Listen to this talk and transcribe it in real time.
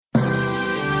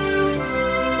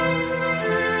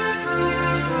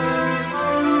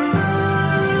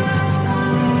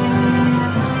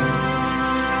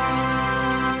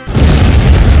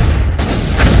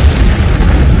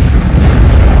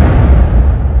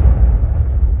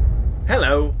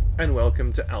and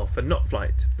welcome to Alpha Not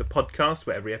Flight, the podcast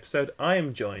where every episode I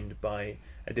am joined by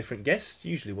a different guest,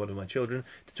 usually one of my children,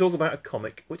 to talk about a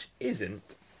comic which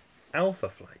isn't Alpha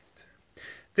Flight.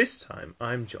 This time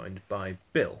I'm joined by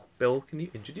Bill. Bill, can you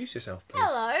introduce yourself, please?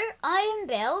 Hello, I am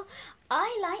Bill.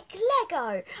 I like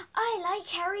Lego. I like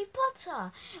Harry Potter.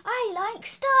 I like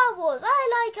Star Wars.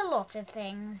 I like a lot of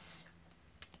things.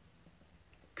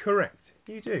 Correct,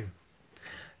 you do.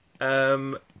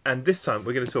 And this time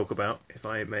we're going to talk about, if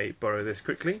I may borrow this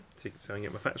quickly, so I can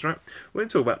get my facts right, we're going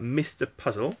to talk about Mr.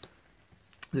 Puzzle,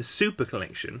 the Super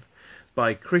Collection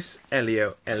by Chris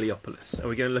Eliopoulos. And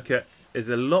we're going to look at, there's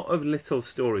a lot of little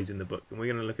stories in the book, and we're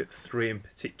going to look at 3 in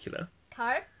particular.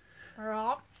 Okay.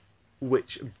 Right.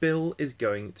 Which Bill is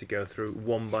going to go through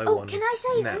one by Oh, one. can I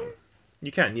say now? them?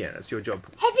 You can, yeah, that's your job.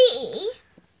 Heavy E.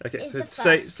 Okay, is so the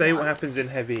say first what one. happens in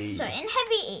Heavy E. So in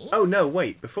Heavy E. Oh no,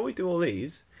 wait, before we do all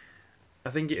these, I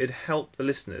think it'd help the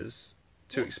listeners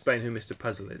to explain who Mr.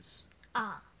 Puzzle is.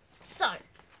 So,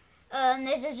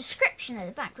 there's a description at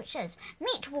the back which says,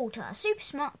 "Meet Walter, a super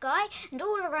smart guy and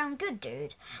all-around good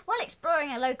dude. While exploring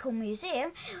a local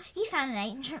museum, he found an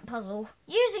ancient puzzle.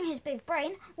 Using his big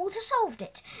brain, Walter solved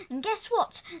it. And guess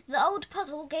what? The old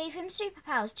puzzle gave him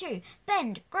superpowers too.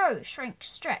 Bend, grow, shrink,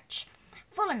 stretch.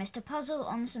 Follow Mr. Puzzle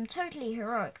on some totally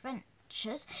heroic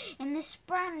ventures in this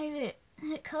brand new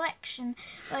collection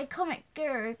by comic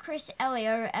guru Chris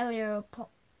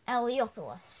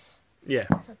Eliopoulos." Yeah.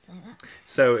 So I'd say that.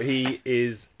 So he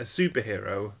is a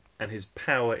superhero, and his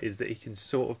power is that he can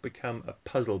sort of become a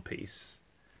puzzle piece.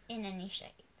 In any shape.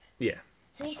 Yeah.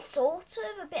 So he's sort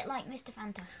of a bit like Mr.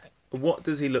 Fantastic. What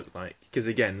does he look like? Because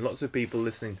again, lots of people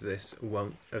listening to this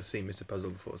won't have seen Mr.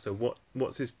 Puzzle before. So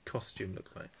what's his costume look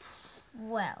like?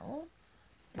 Well,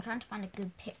 I'm trying to find a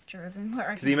good picture of him where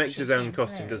I Because he makes actually his see own him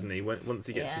costume, clearly. doesn't he? Once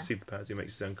he gets Yeah. his superpowers, he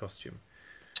makes his own costume.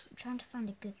 I'm trying to find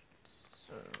a good...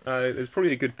 There's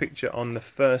probably a good picture on the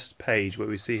first page where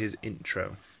we see his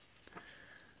intro.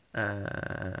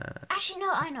 Actually,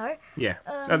 no, I know. Yeah.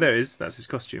 There it is. That's his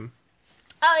costume.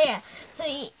 Oh, yeah. So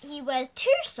he wears 2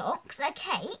 socks, a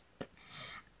cape,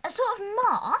 a sort of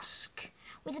mask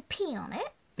with a P on it,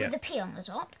 with a P on the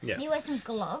top. Yeah. He wears some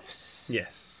gloves.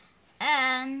 Yes.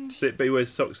 And... But he wears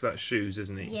socks without shoes,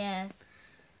 doesn't he? Yeah.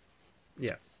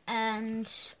 Yeah.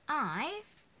 And I,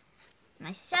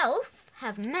 myself,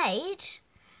 have made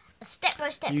a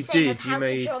step-by-step You thing did, of you how to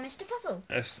made- draw Mr. Puzzle.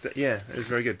 Yeah, it was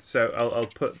very good. So I'll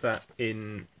put that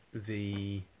in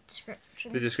the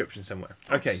Description. description somewhere.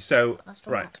 Okay, so Let's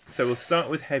draw right. that. So we'll start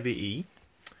with Heavy E,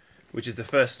 which is the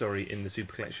first story in the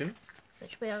Super Collection.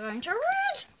 Which we are going to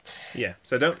read. Yeah.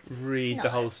 So don't read the No,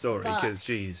 whole story but- because,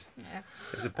 geez, No.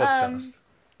 it's a podcast.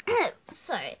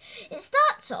 So, it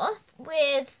starts off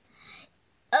with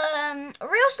a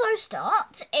real slow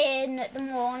start in the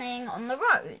morning on the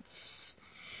roads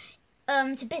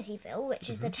to Busyville, which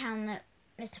is the town that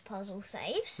Mr. Puzzle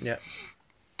saves. Yeah.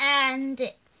 And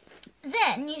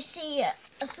then you see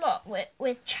a slot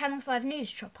with Channel 5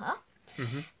 News Chopper.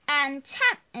 Mhm. And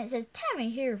it says, "Tammy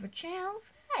here for Channel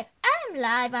 5. I'm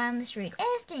live on the street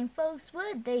asking folks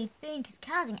what they think is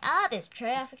causing all this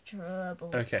traffic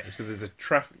trouble." Okay, so there's a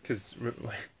traffic because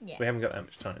Yeah. we haven't got that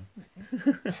much time.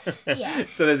 Yeah.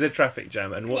 So there's a traffic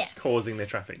jam, and what's causing the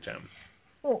traffic jam?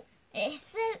 Well, it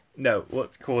says, No,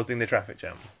 what's causing the traffic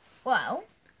jam? well,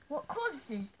 what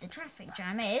causes the traffic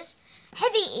jam is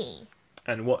Heavy E.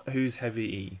 And who's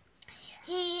Heavy E?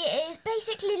 He is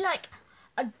basically like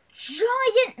a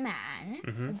giant man,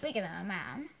 Mhm. or bigger than a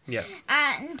man, Yeah.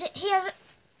 and he has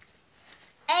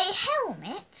a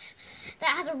helmet that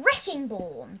has a wrecking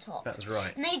ball on top. That's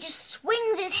right. And he just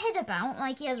swings his head about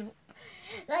like he has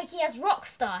rock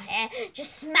star hair,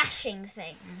 just smashing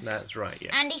things. That's right,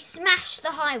 yeah. And he smashed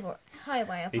the highway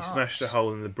apart. He smashed a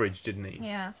hole in the bridge, didn't he?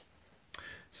 Yeah.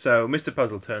 So Mr.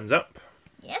 Puzzle turns up,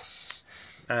 Yes.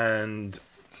 and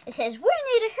It says, "We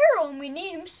need a hero and we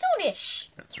need him soonish."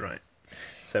 that's right.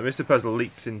 So Mr. Puzzle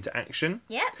leaps into action,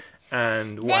 Yeah.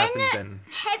 and what Then happens then?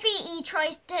 Heavy E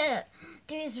tries to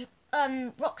do his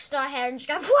rockstar hair and just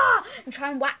go wah and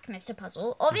try and whack Mr.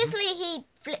 Puzzle. Obviously he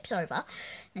flips over and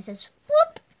it says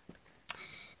whoop.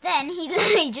 Then he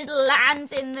just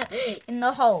lands in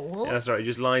the hole. Yeah, that's right. He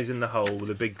just lies in the hole with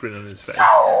a big grin on his face.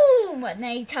 Boom! And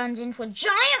then he turns into a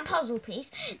giant puzzle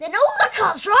piece. Then all the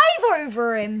cars drive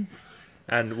over him.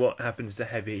 And what happens to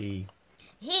Heavy E?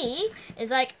 He is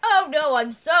like, "Oh no,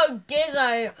 I'm so dizzy."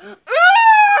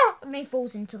 Ah! And he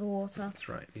falls into the water. That's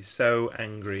right. He's so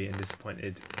angry and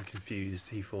disappointed and confused.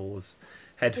 He falls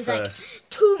head He's like, first.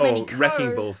 "Too many cars."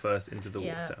 Wrecking ball first into the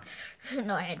Yeah. water.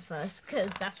 Not head first, because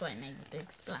that's why it made the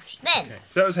big splash. Then, Okay.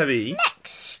 So that was Heavy E.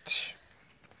 next,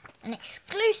 an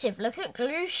exclusive look at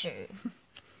Glue Shoe.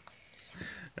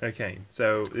 Okay,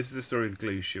 so this is the story of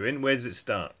Glue Shoe. Where does it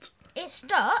start? It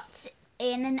starts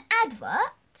in an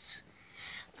advert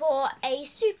for a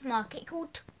supermarket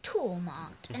called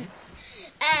Toolmart.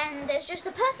 And there's just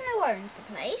the person who owns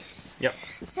the place Yep.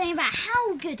 saying about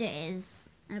how good it is.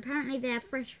 And apparently they have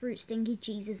fresh fruit, stinky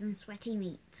cheeses and sweaty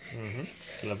meats.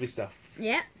 Lovely stuff.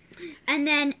 Yeah. And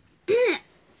then they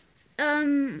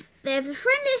have the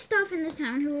friendliest staff in the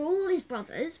town who are all his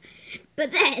brothers.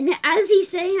 But then, as he's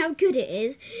saying how good it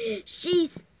is,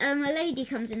 a lady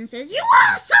comes in and says, "You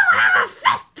also have a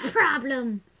theft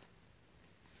problem."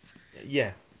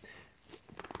 Yeah.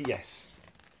 Yes.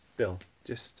 Bill,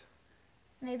 just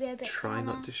Maybe a bit try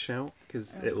calmer. not to shout,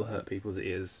 because it will hurt people's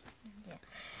ears. Yeah.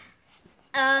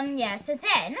 So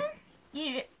then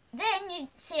you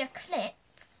see a clip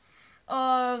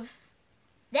of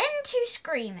them two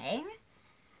screaming,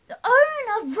 the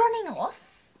owner running off,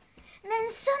 and then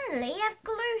suddenly you have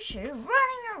Glue Shoe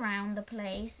running around the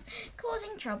place,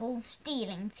 causing trouble,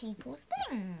 stealing people's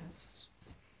things.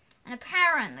 And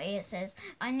apparently it says,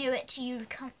 "I knew it. You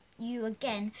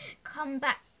again. Come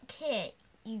back here,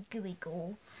 you gooey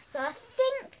ghoul." So I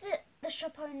think that the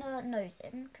shop owner knows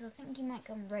him, because I think he might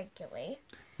come regularly.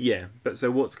 Yeah, but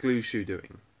so what's Glue Shoe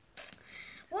doing?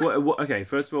 What? Okay,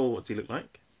 first of all, what's he look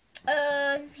like?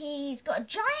 He's got a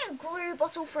giant glue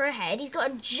bottle for a head. He's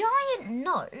got a giant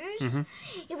nose. Mhm.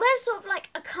 He wears sort of like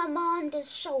a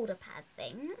commander's shoulder pad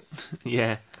things.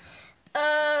 Yeah.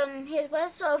 He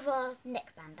wears sort of a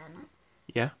neck bandana.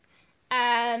 Yeah.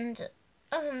 And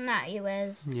other than that, he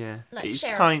wears like He's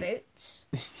sheriff boots.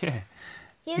 Yeah.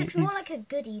 He looks more like a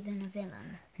goodie than a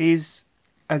villain. He's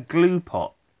a glue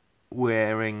pot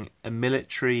wearing a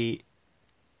military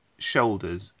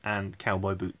shoulders and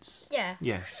cowboy boots. Yeah.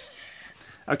 Yeah.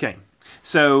 Okay.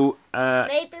 So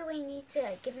Maybe we need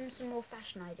to give him some more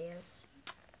fashion ideas.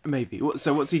 maybe.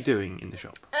 So what's he doing in the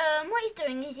shop? What he's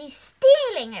doing is he's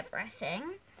stealing everything,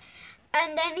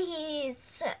 and then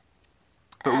he's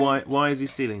But why is he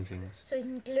stealing things? so he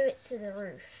can glue it to the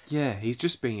roof. Yeah, he's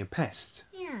just being a pest.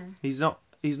 Yeah. He's not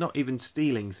even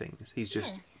stealing things. He's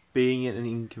just being an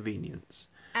inconvenience.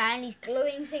 And he's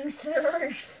gluing things to the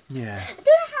roof. Yeah. I don't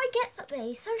know how he gets up there.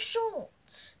 He's so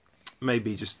short.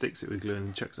 Maybe he just sticks it with glue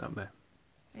and chucks it up there.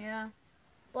 Yeah.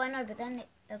 Well, I know, but then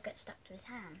it'll get stuck to his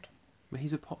hand. But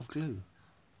he's a pot of glue.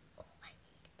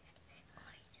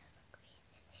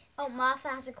 Oh, Martha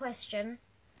has a question.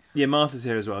 Yeah, Martha's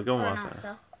here as well. Go on, Or an Martha.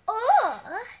 answer. Or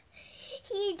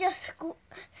he just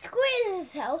squeezes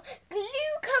himself, glue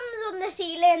comes on the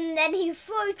ceiling, and then he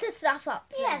throws the stuff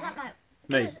up. Yeah, that might.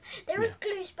 Because there is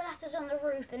glue splatters on the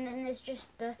roof, and then there's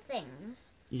just the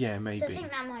things. Yeah, maybe. So I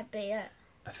think that might be it.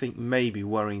 I think maybe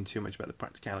worrying too much about the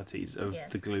practicalities of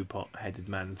the glue pot-headed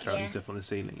man throwing stuff on the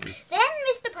ceiling is... Then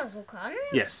Mr. Puzzle comes.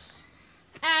 Yes.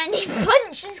 And he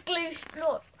punches Glue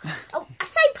floor. Oh, I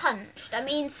say punched. I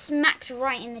mean smacked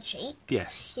right in the cheek.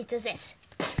 Yes. He does this.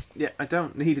 Yeah, I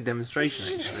don't need a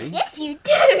demonstration, actually. Yes, you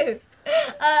do.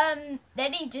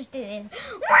 Then he just did this.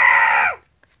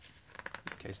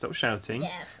 Okay, stop shouting.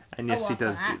 Yes. And yes, he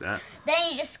does that. do that. Then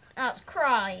he just starts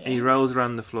crying. And he rolls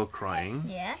around the floor crying.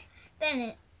 Yeah.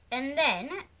 Then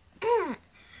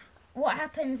what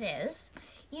happens is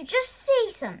you just see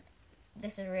some.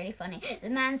 This is really funny. The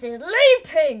man says,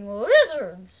 "Leaping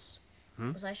lizards."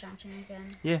 Was I shouting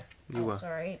again? Yeah, you were.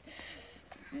 Sorry.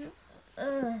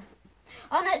 Oh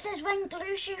no, it says when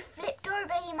Glue Shoe flipped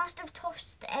over, he must have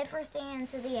tossed everything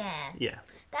into the air. Yeah.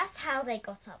 That's how they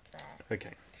got up there.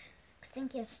 Okay. I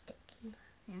think he's sticky.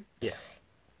 Yeah.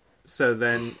 So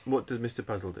then, what does Mr.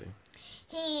 Puzzle do?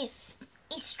 He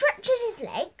stretches his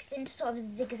legs into sort of a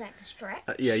zigzag stretch.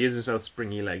 Yeah, he gives himself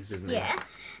springy legs, doesn't he? Yeah.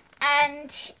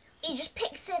 And he just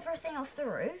picks everything off the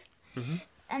roof. Mm-hmm.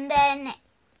 And then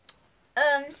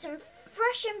some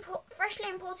freshly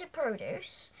imported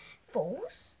produce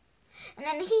falls. And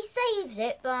then he saves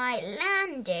it by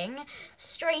landing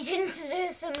straight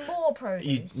into some more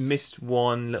produce. You missed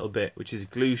one little bit, which is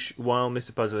while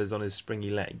Mr. Puzzle is on his springy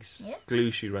legs,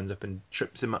 Glue Shoe runs up and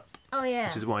trips him up. Oh, yeah.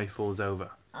 Which is why he falls over.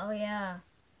 Oh, yeah.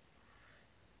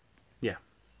 Yeah.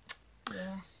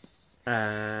 Yes.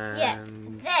 And... Yeah.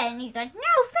 Then he's like,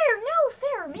 no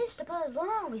fair, Mr. Puzzle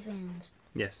always wins.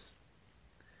 Yes.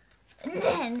 And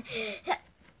then,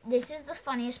 this is the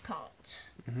funniest part.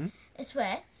 Mm-hmm. I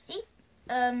swear, see?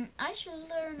 I should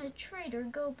learn a trade or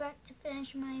go back to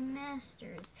finish my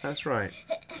master's. That's right.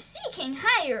 Seeking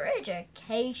higher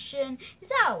education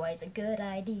is always a good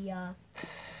idea.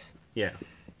 Yeah.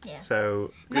 Yeah.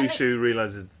 So Glue Shoe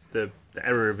realises the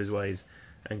error of his ways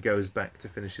and goes back to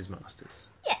finish his masters.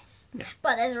 Yes. Yeah.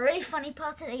 But there's a really funny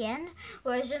part at the end,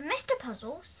 where there's Mr.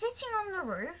 Puzzle sitting on the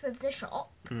roof of the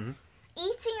shop, Mm-hmm.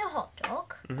 eating a hot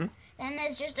dog. Mhm. Then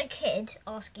there's just a kid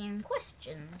asking him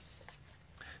questions.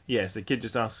 Yes, the kid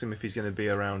just asks him if he's going to be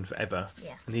around forever.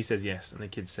 Yeah. And he says yes, and the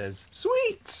kid says,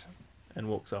 "Sweet!" and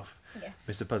walks off. Yeah.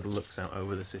 Mr. Puzzle looks out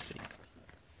over the city.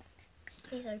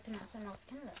 Please open that so Mark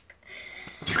can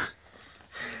look.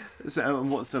 So,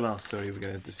 what's the last story we're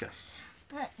going to discuss?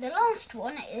 The last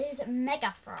one is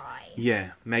Mega Fry.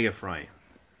 Yeah, Mega Fry.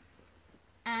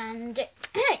 And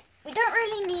we don't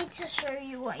really need to show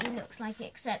you what he looks like,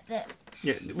 except that...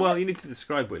 Yeah, well, you need to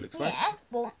describe what it looks like. Yeah,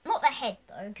 well, not the head,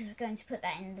 though, because we're going to put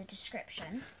that in the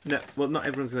description. No, well, not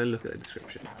everyone's going to look at the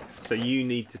description. So you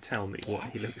need to tell me what Yeah.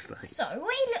 he looks like. So,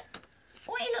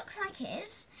 what he looks like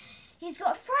is... He's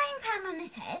got a frying pan on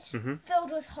his head, Mhm.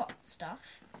 filled with hot stuff.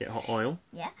 Get hot oil.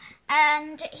 Yeah.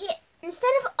 And he...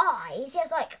 Instead of eyes, he has,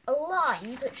 like,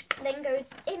 lines which then go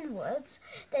inwards,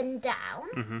 then down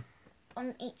Mm-hmm.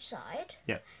 on each side.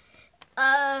 Yeah.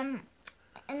 And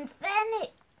then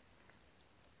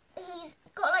he's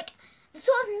got, like, the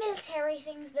sort of military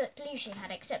things that Lucy had,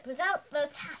 except without the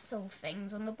tassel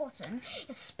things on the bottom,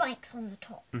 it's spikes on the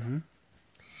top. Mm-hmm.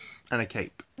 And a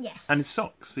cape. Yes. And his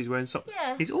socks. He's wearing socks.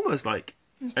 Yeah. He's almost like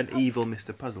Mr. an Puzzle. evil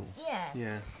Mr. Puzzle. Yeah.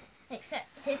 Yeah. Except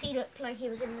if he looked like he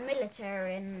was in the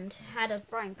military and had a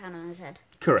frying pan on his head.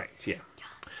 Correct, yeah.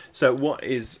 So what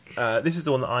is... this is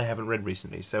the one that I haven't read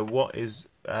recently. So what is...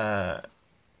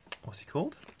 what's he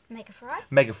called? Mega Fry.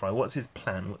 Mega Fry. What's his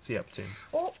plan? What's he up to?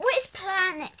 Well, what his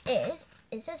plan is,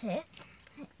 it says here,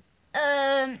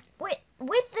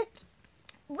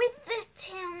 with the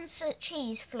town's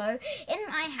cheese flow in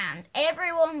my hands,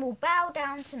 everyone will bow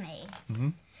down to me. Mm-hmm.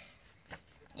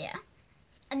 Yeah.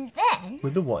 And then...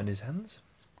 With the what in his hands?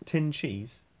 Tin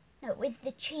cheese? No, with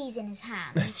the cheese in his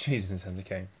hands. Cheese in his hands,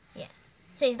 okay.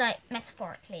 So he's like,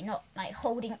 metaphorically, not like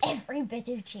holding every bit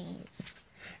of cheese.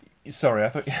 Sorry, I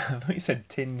thought you said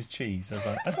tinned cheese. I was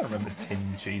like, I don't remember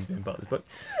tinned cheese being part of this book.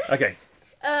 Okay.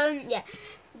 Yeah.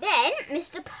 Then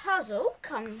Mr. Puzzle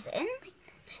comes in.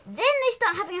 Then they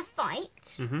start having a fight.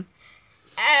 Mm-hmm.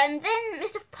 And then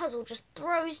Mr. Puzzle just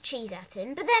throws cheese at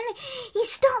him. But then he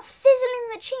starts sizzling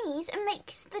the cheese and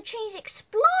makes the cheese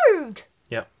explode.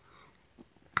 Yep.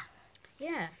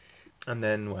 Yeah. And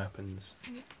then what happens?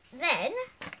 Then,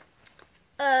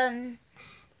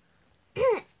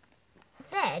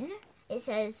 then it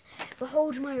says,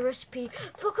 "Behold my recipe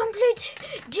for complete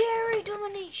dairy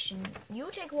domination. You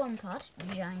take one part,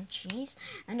 giant cheese,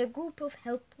 and a group of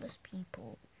helpless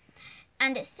people."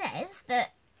 And it says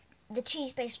that the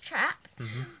cheese-based trap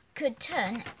Mm-hmm. could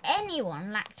turn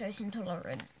anyone lactose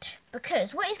intolerant,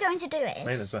 because what he's going to do is...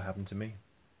 Maybe that's what happened to me.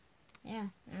 Yeah,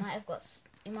 you might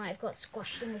have got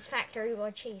squashed in this factory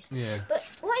by cheese. Yeah. But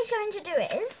what he's going to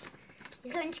do is,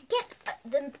 he's going to get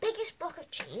the biggest block of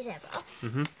cheese ever,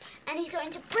 Mm-hmm. and he's going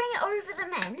to bring it over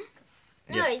the men.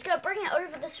 No, Yeah. he's going to bring it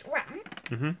over this ramp,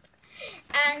 Mm-hmm.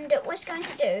 and what he's going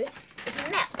to do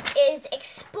is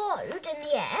explode in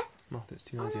the air. Oh, that's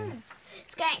too Oh, noisy. no.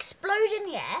 It's going to explode in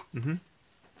the air, Mm-hmm.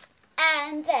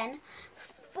 and then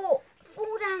fall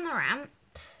down the ramp,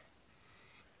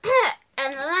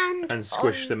 and land And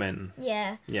squish on, the men.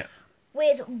 Yeah. Yeah.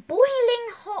 With boiling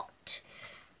hot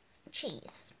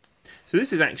cheese. So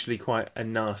this is actually quite a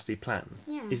nasty plan.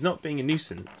 Yeah. He's not being a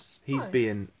nuisance. He's No.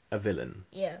 being a villain.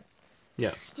 Yeah.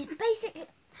 Yeah. He's basically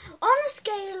on a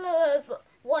scale of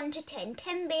 1 to 10,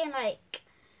 10 being like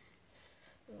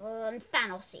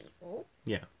Thanos equal.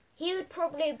 Yeah. He would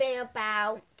probably be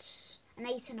about an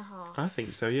 8.5. I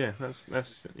think so, yeah.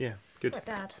 That's yeah, good. Quite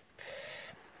bad.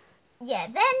 Yeah,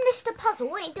 then Mr. Puzzle,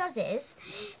 what he does is,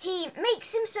 he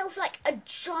makes himself like a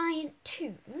giant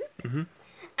tomb, Mhm.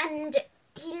 and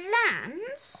he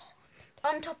lands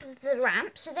on top of the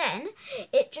ramp, so then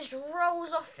it just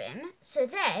rolls off him, so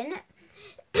then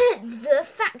the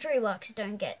factory workers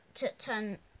don't get to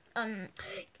turn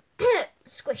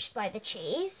squished by the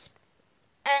cheese,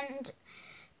 and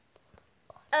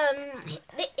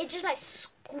it just like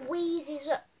squeezes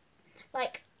up,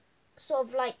 like sort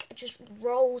of like just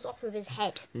rolls off of his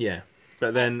head Yeah.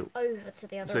 But then over to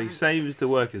the other so he end. saves the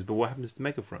workers, but what happens to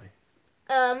Mega Fry?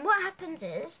 What happens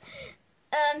is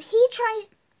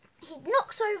he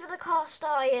knocks over the cast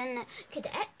iron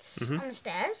cadets Mhm. on the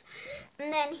stairs,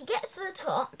 and then he gets to the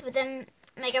top, but then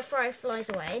Mega Fry flies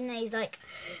away, and then he's like,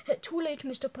 "Too late,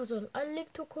 Mr. Puzzle. I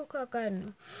live to cook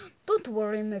again. Don't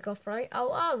worry, Mega Fry. I'll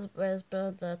always be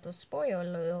there to spoil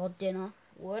your dinner.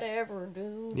 Whatever,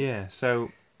 dude." Yeah,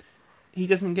 so he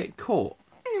doesn't get caught.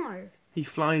 No. He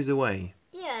flies away.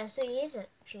 Yeah, so he is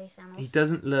actually Thanos. He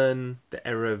doesn't learn the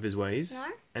error of his ways. No.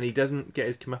 And he doesn't get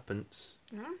his comeuppance.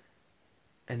 No.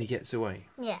 And he gets away.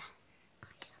 Yeah.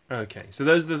 Okay, so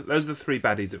those are the three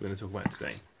baddies that we're going to talk about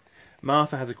today.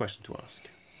 Martha has a question to ask.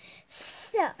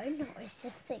 So, no, it's the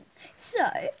thing. So,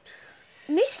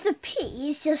 Mr. P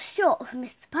is just short for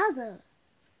Mr. Puzzle.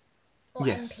 Or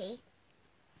Yes.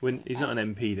 He's not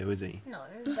an MP though, is he? MP. No,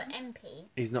 but MP.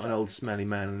 He's not an old smelly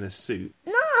man in a suit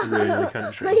No! ruling the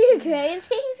country. Are you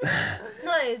crazy?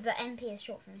 No, but MP is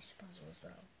short for Mr. Puzzle as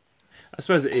well. I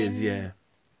suppose it is, yeah.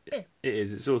 yeah. It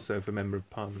is. It's also for Member of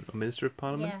Parliament or Minister of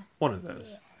Parliament. Yeah. One of those.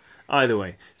 Yeah. Either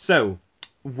way. So,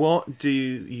 what do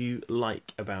you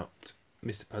like about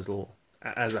Mr. Puzzle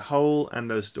as a whole and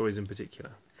those stories in particular?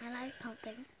 I like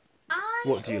something.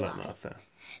 What do you like, Martha?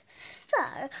 So,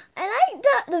 I like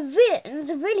that the villains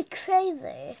are really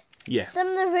crazy. Yeah. Some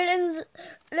of the villains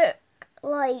look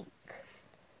like...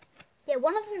 Yeah,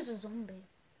 one of them is a zombie.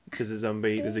 There's a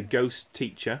zombie. There's a ghost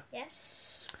teacher.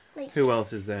 Yes. Who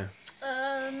else is there?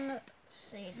 Let's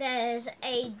see. There's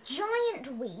a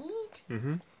giant weed.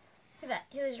 Mm-hmm.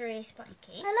 Who is really spiky.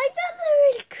 I like that they're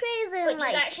really crazy. Which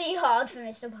is actually hard for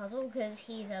Mr. Puzzle because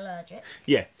he's allergic.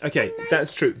 Yeah, okay,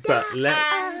 that's true. But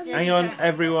let's... And Hang on,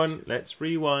 everyone. Let's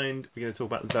rewind. We're going to talk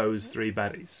about those three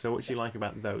baddies. So what do you like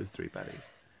about those three baddies?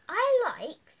 I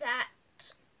like that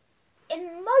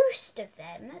in most of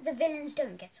them, the villains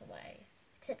don't get away.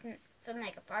 Except for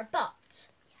Megafry. But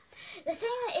the thing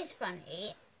that is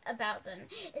funny about them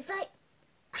is like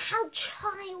how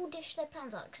childish their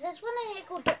plans are. Because there's one in here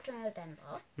called Dr.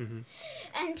 November. Mm-hmm.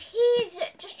 And he's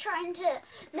just trying to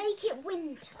make it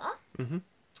winter. Mm-hmm.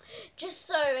 Just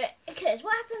so, because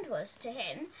what happened was to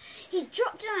him, he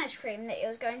dropped an ice cream that he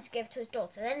was going to give to his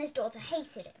daughter. Then his daughter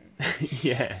hated him.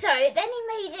 Yeah. So then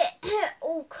he made it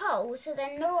all cold, so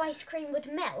then no ice cream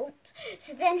would melt.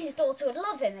 So then his daughter would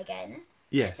love him again.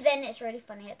 Yes. But then it's really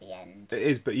funny at the end. It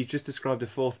is, but you just described a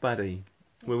fourth baddie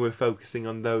when we're focusing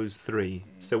on those three.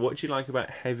 So what do you like about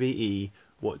Heavy E?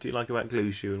 What do you like about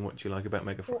Glue Shoe? And what do you like about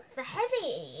Megafry? Well, for Heavy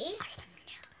E,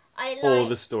 I like... All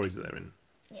the stories that they're in.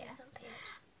 Yeah.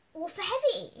 Well, for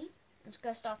Heavy E, let's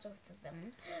go start off with the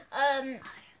villains.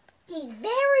 He's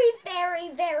very, very,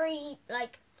 very,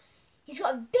 like, he's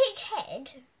got a big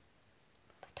head,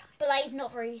 but, like, he's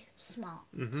not very smart.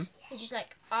 Mm-hmm. He's just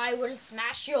like, I will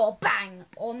smash your bang,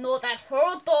 or not that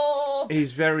photo.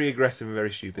 He's very aggressive and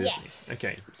very stupid, Yes. isn't he?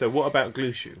 Okay, so what about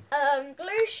Glue Shoe?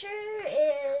 Glue Shoe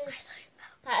is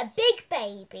like a big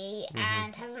baby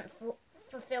and hasn't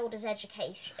fulfilled his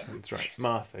education. That's right.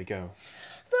 Martha, go.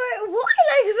 So, what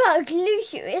I like about Glue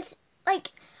Shoe is, like,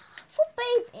 for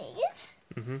babies,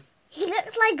 Mm-hmm. he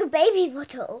looks like a baby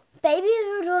bottle. Babies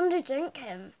would want to drink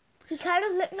him. He kind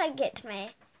of looks like it to me.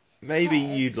 Maybe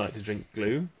you'd like to drink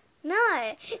glue. No,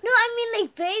 I mean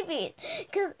like babies.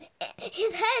 Because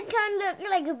his head kind of looks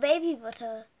like a baby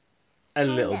bottle. A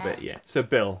little Kinda. bit, yeah. So,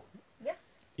 Bill, Yes.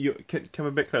 you come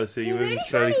a bit closer. You're You're moving really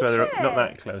slowly funny further up. too. Not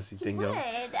that close, you He's ding dong.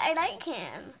 good. I like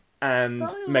him. And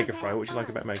Probably Megafry, more what do you like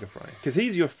fun. about Megafry? Because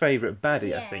he's your favourite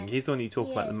baddie, I Yeah. think. He's the one you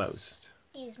talk about the Yes. most.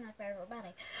 He's my favourite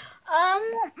baddie.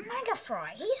 Megafry,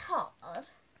 he's hard,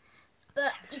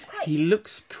 but he's quite... He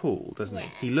looks cool, doesn't Yeah.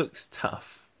 he? He looks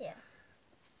tough. Yeah.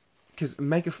 Because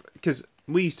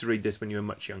we used to read this when you were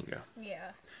much younger.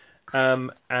 Yeah.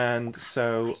 And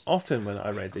so often when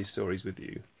I read these stories with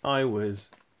you, I was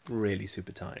really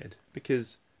super tired.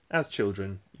 Because as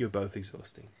children, you're both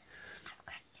exhausting.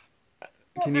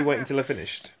 Can you wait until I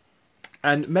finished?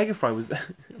 And Megafry was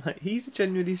like, he used to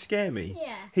genuinely scare me.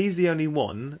 Yeah. He's the only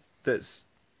one that's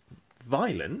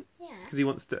violent Yeah. because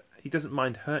he doesn't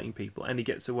mind hurting people and he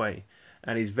gets away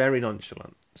and he's very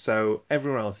nonchalant. So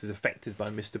everyone else is affected by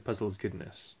Mr. Puzzle's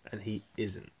goodness and he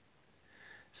isn't.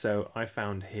 So I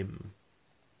found him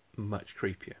much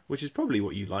creepier, which is probably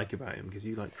what you like about him because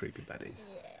you like creepy baddies.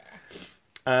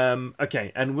 Yeah.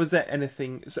 Okay, and was there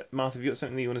anything, so Martha, have you got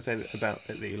something that you want to say about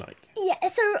it that you like? Yeah,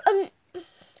 so, I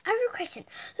have a question.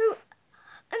 So,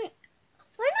 when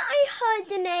I heard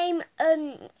the name,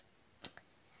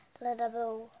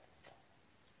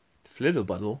 Fliddlebuddle, Little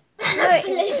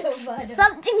bud.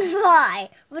 something fly,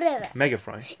 whatever,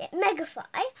 Megafry. yeah, Megafly,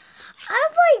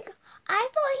 I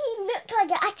thought he looked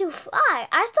like an actual fly.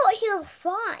 I thought he was a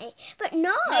fly, but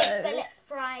no. They spell it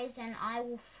fries and I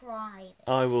will fry.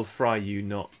 I will fry you,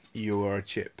 not you are a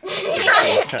chip. Yeah,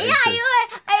 I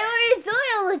always thought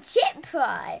it was a chip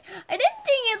fry. I didn't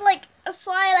think it's like a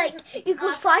fry, like you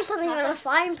could fry something on a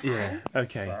frying pan. Yeah,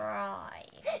 okay. Fry.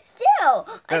 Still.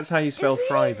 That's how you spell it's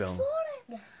fry, really Bill. important.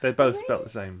 Yes. They're both spelt the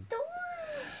same.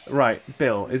 Right,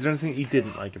 Bill, is there anything you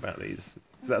didn't like about these?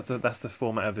 That's the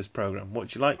format of this programme. What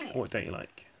do you like, what don't you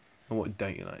like? And what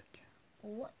don't you like?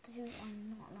 What do I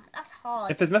not like? That's hard.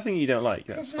 If there's nothing you don't like,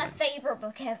 This that's is my fine. favourite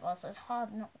book ever, so it's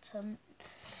hard not to...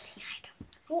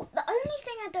 Well, the only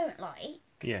thing I don't like,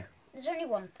 Yeah, there's only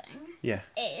one thing, yeah.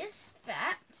 is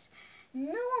that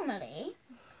normally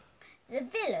the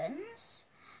villains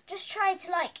just try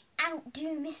to like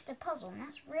outdo Mr. Puzzle, and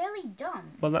that's really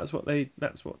dumb. Well, that's what the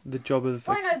job of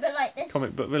Well, a I know, but like this.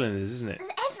 comic book villain is, isn't it?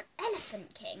 There's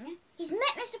Elephant King. He's met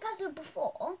Mr. Puzzle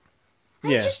before,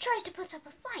 and Yeah. he just tries to put up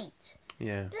a fight.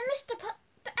 Yeah.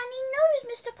 But and he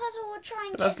knows Mr. Puzzle will try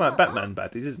and But get that's like him up. Batman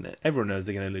baddies, isn't it? Everyone knows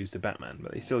they're going to lose to Batman,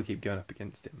 but they still keep going up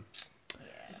against him.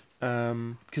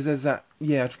 Because there's that.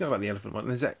 Yeah, I forgot about the elephant one.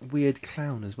 There's that weird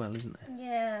clown as well, isn't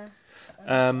there?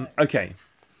 Yeah. Okay.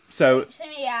 So, Creeps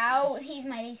me out. He's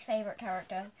my least favourite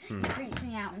character. He creeps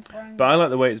me out and throws but I like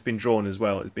the way it's been drawn as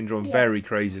well. It's been drawn Yeah. very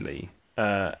crazily,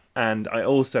 and I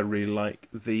also really like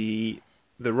the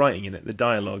writing in it, the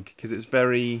dialogue, because it's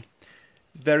very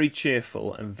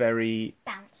cheerful and very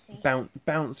bouncy.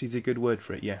 bouncy is a good word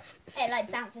for it. Yeah. It like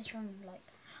bounces from like,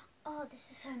 oh,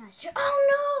 this is so nice.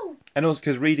 Oh no! And also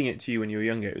because reading it to you when you were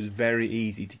younger, it was very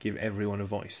easy to give everyone a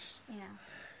voice. Yeah.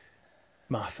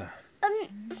 Martha.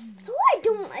 So what I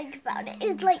don't like about it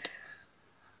is like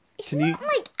it's Can not you-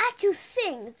 like actual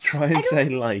things. Try and say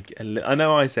like a little. I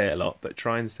know I say it a lot, but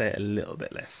try and say it a little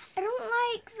bit less. I don't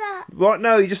like that. What?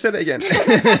 No, you just said it again.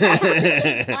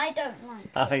 I don't like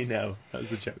I this. know. That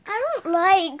was a joke. I don't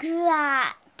like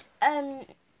that.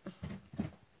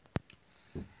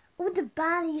 All the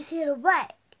baddies get away.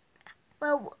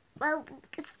 Well, lots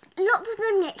of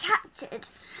them get captured,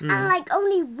 and like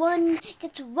only one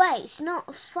gets away. It's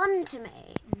not fun to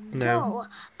me. No.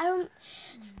 I don't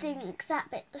think that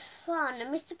bit is fun.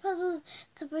 And Mr. Puzzle's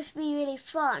supposed to be really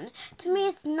fun. To me,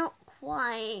 it's not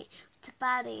quite the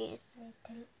baddies.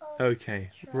 Okay.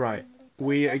 Right.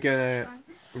 We are gonna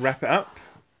wrap it up.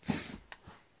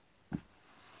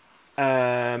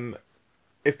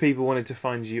 If people wanted to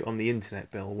find you on the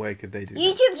internet, Bill, where could they do that?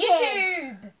 YouTube,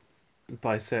 YouTube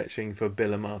By searching for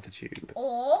Bill and Martha Tube.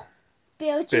 or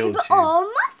BillTube, BillTube. or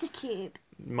MasterTube.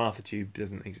 Martha Tube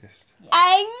doesn't exist.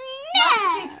 I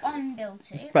YouTube know. on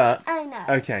BillTube. But I know.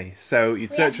 okay, so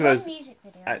you'd We search have for one those. music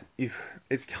video.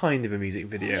 It's kind of a music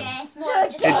video. Yeah, it's more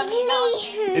just It's funny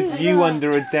me. It's you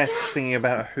under a desk singing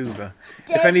about a Hoover.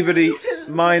 If anybody,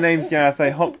 my name's Gareth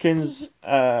A. Hopkins.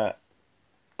 I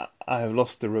have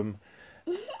lost the room.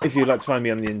 If you'd like to find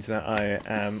me on the internet, I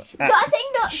am at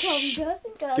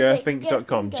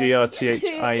Girthink.com.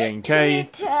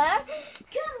 GRTHINK.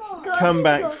 Come on. Come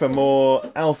back for more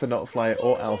Alpha Not Flight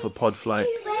or Alpha Pod Flight.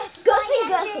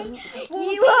 Girthink.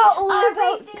 You are all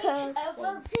about girthing.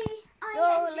 Well, see, You're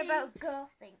all about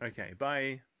girthing. Okay,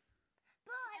 bye.